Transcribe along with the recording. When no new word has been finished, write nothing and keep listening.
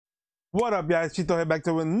What up, guys? Chito here back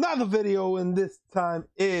to another video, and this time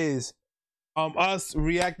is us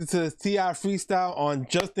reacting to this T.I. freestyle on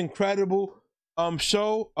Just Incredible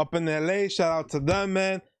show up in LA. Shout out to them,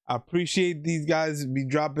 man. I appreciate these guys be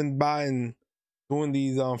dropping by and doing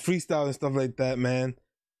these freestyles and stuff like that, man.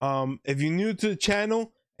 If you're new to the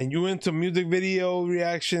channel and you into music video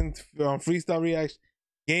reaction, freestyle reaction,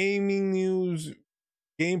 gaming news,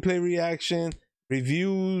 gameplay reaction,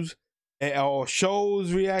 reviews, or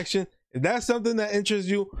shows reaction, if that's something that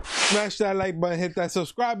interests you, smash that like button, hit that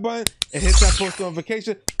subscribe button, and hit that post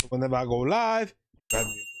notification so whenever I go live,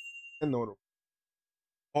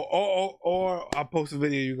 or I post a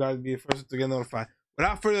video, you guys be the first to get notified.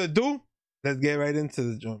 Without further ado, let's get right into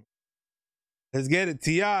the joint. Let's get it.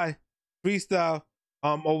 T.I. freestyle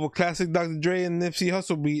over classic Dr. Dre and Nipsey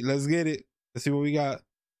Hussle beat. Let's get it. Let's see what we got.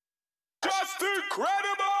 Just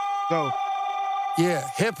Incredible! Go. Yeah,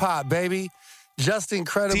 hip hop, baby. Just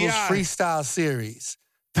Incredible's freestyle series.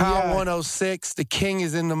 Power 106, the king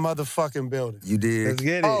is in the motherfucking building. You did. Let's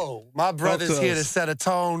get it. Oh, my brother's here to set a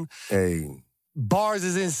tone. Hey. Bars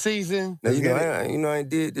is in season. Now, you know, I ain't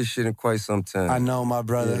did this shit in quite some time. I know, my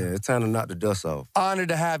brother. Yeah, it's time to knock the dust off. Honored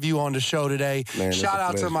to have you on the show today. Man, shout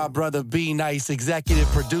out to my brother B Nice, executive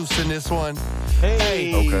producing this one.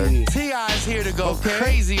 Hey. Okay. T.I.'s here to go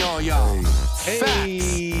crazy on y'all. Hey.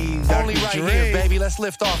 Facts. Dr. Only right Dre. here, baby. Let's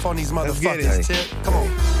lift off on these motherfuckers. Tip. Come on.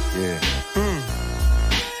 Yeah.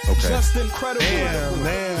 Okay. Just Incredible. Damn.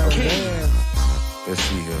 Let's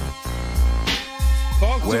see here.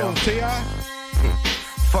 Talk to him, T.I.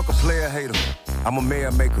 Fuck a player hater. I'm a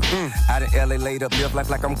mayor maker. Out in LA laid up, live life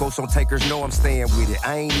like I'm ghost on takers. Know I'm staying with it.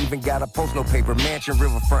 I ain't even gotta post no paper. Mansion,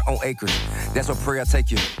 riverfront on acres. That's what prayer take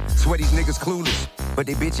you. Swear these niggas clueless, but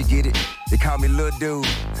they bitch you get it. They call me little dude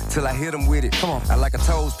till I hit them with it. Come on. I like a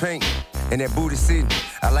toes pink and that booty sitting.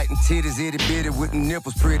 I like them titties itty bitty with them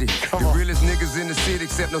nipples pretty. The realest niggas in the city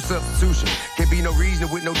except no substitution. Can't be no reason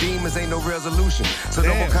with no demons, ain't no resolution. So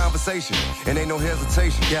no more conversation and ain't no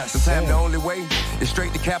hesitation. Sometimes the only way is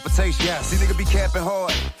straight decapitation. See, nigga be capping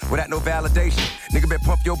hard without no validation. Nigga better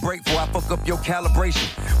pump your brake before I fuck up your calibration.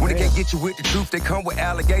 When they can't get you with the truth, they come with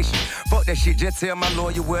allegations. Fuck that shit, just tell my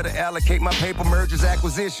lawyer where to allocate my paper, mergers,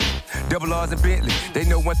 acquisition. Double R's and Bentley, they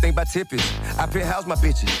know one thing about tippies. I penthouse my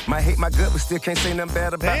bitches. Might hate my gut, but still can't say nothing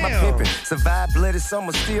bad about my pimping. Survive bloody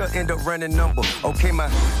summer, still end up running number. Okay, my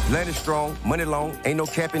land is strong, money long, ain't no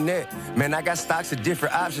capping that. Man, I got stocks of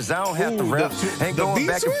different options, I don't have to rap. Ain't going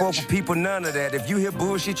back and forth with people, none of that. If you hear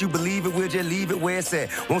bullshit, you believe it, we'll just leave it where it's at.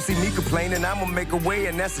 Won't see me complaining, I'ma make a way,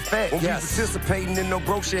 and that's a fact. Won't be participating in no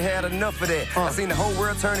broke shit, had enough of that. I seen the whole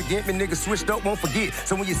world turn against me, niggas switched up, won't forget.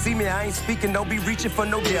 So when you see me, I ain't speaking, don't be reaching for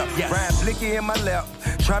no gap. Ryan Blicky in my lap,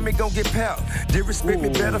 try me, gon' get pout. Disrespect me,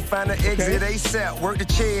 better find an exit ASAP. Work the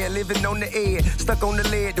chair, living on the edge, stuck on the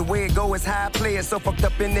lid, the way it go is high player, so fucked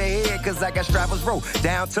up in the head, cause I got strivers roll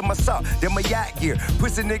down to my sock, then my yacht gear.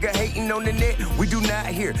 Pussy nigga hating on the net, we do not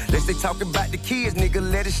hear. They stay talking about the kids, nigga,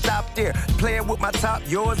 let it stop there. Playing with my top,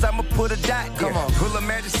 yours, I'ma put a dot there. Come on. Pull a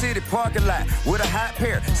Magic City parking lot with a hot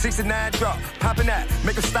pair, 69 drop, popping out,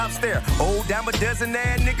 make a stop stare. Old down a dozen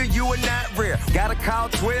ass nigga, you are not rare. Gotta call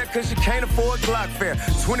 12 cause you can't afford Glock fare.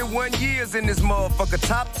 21 years in this motherfucker,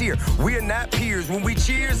 top tier. We are not peers, when we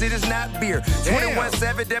cheers, it is not beer. 21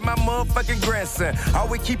 Savage, that my motherfucking grandson.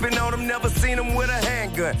 Always keeping on him, never seen him with a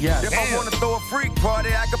handgun. If I wanna throw a freak party,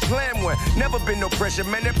 I could plan one. Never been no pressure,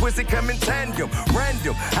 man, that pussy come in tandem.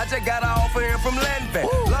 Random, I just got an offer here from Landbank.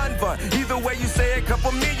 London, either way you say a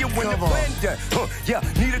couple million when the plan done.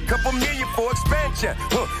 Need a couple million for expansion.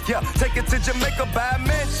 Take it to Jamaica, buy a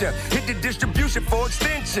mansion. Hit the distribution for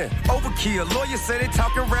extension. Overkill, lawyers say they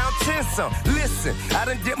talking around 10 some. Listen, I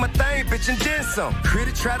done did my thing, bitch, and then some.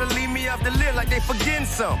 Critics try to leave me off the list like they forgetting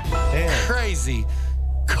some. Crazy.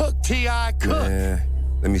 Cook, T.I., cook. Man,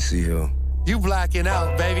 let me see here. You blacking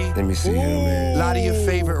out, baby. Let me see here, man. A lot of your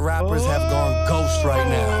favorite rappers have gone ghost right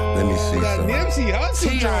now. Let me see some. Nipsey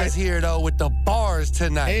Hussle. T.I.'s here, though, with the bars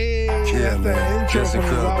tonight. Yeah, man. Just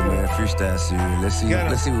Incredible, man. Freestyle series.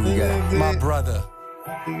 Let's see what we got. My brother.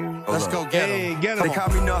 Let's go get him. Get him. They call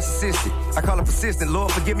me narcissistic. I call it persistent.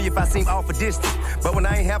 Lord, forgive me if I seem awful distant. But when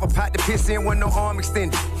I ain't have a pot to piss in, wasn't no arm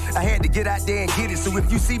extended. I had to get out there and get it. So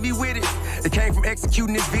if you see me with it, it came from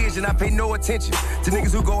executing this vision. I pay no attention to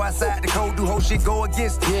niggas who go outside the code, do whole shit, go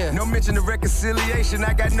against it. No mention of reconciliation.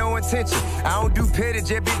 I got no intention. I don't do petty,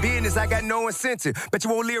 just big business. I got no incentive. Bet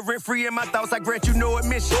you won't live rent free in my thoughts. I grant you no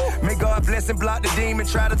admission. May God bless and block the demon,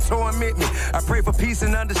 try to torment me. I pray for peace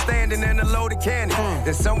and understanding and a loaded cannon.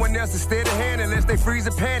 Then someone else is steady hand unless they freeze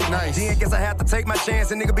and panic. Nice. Then guess I have to take my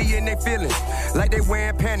chance and nigga be in their feelings. Like they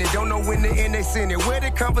wearing panties, don't know when to end they send it. Where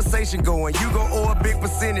the conversation going? You gon' owe a big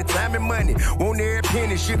percentage. Time and money, won't every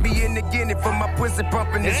penny. Should be in the guinea for my pussy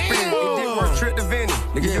pumping and spinning. It didn't work trip to Venice.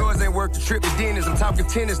 Nigga, yours ain't worth the trip to Dennis. I'm talking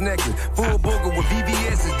tennis necklace. Full booger with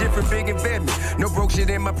VVS is different big investment. No broke shit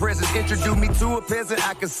in my presence. Introduce me to a peasant.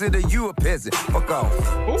 I consider you a peasant. Fuck off.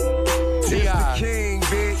 T.I. King,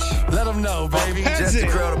 bitch. Let them know, baby. Just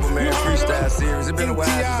incredible, man. Freestyle series. It's been a while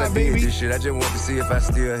since I did baby. this shit. I just wanted to see if I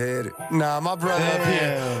still had it. Nah, my brother up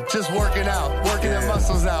here just working out, working the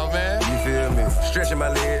muscles out, man. You feel me? Stretching my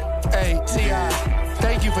leg. Hey, T.I.,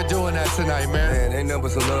 thank you for doing that tonight, man. Man, ain't nothing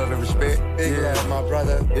but some love and respect. Big love, my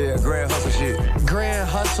brother. Yeah, grand hustle shit. Grand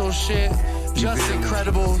hustle shit. Just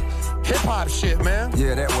incredible hip-hop shit, man.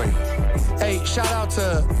 Yeah, that way. Hey, shout out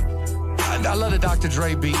to, I love the Dr.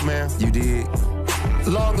 Dre beat, man. You did.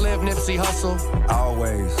 Long live Nipsey Hussle.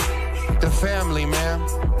 Always. The family, man.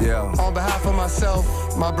 Yeah. On behalf of myself,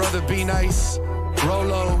 my brother B Nice,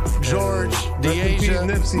 Rolo, George, Deasia,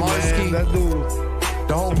 Marsky, that dude.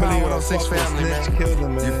 the whole Power 106 family, man. Killed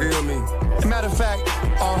him, man. You feel me? Matter of fact,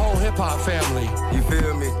 our whole hip-hop family. You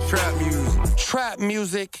feel me? Trap music. Trap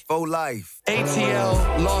music, For life.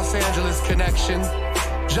 ATL, Los Angeles connection.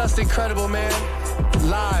 Just incredible, man.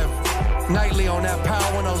 Live, nightly on that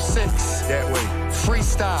Power 106. That way.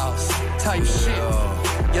 Freestyles type shit.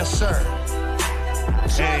 Yes, sir.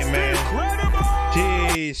 Hey, man.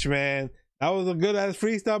 Jeez, man. That was a good ass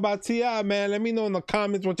freestyle by T.I., man. Let me know in the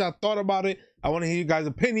comments what y'all thought about it. I want to hear you guys'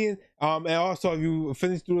 opinion. And also, if you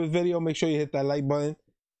finish through this video, make sure you hit that like button,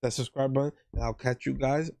 that subscribe button, and I'll catch you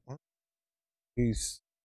guys. Peace.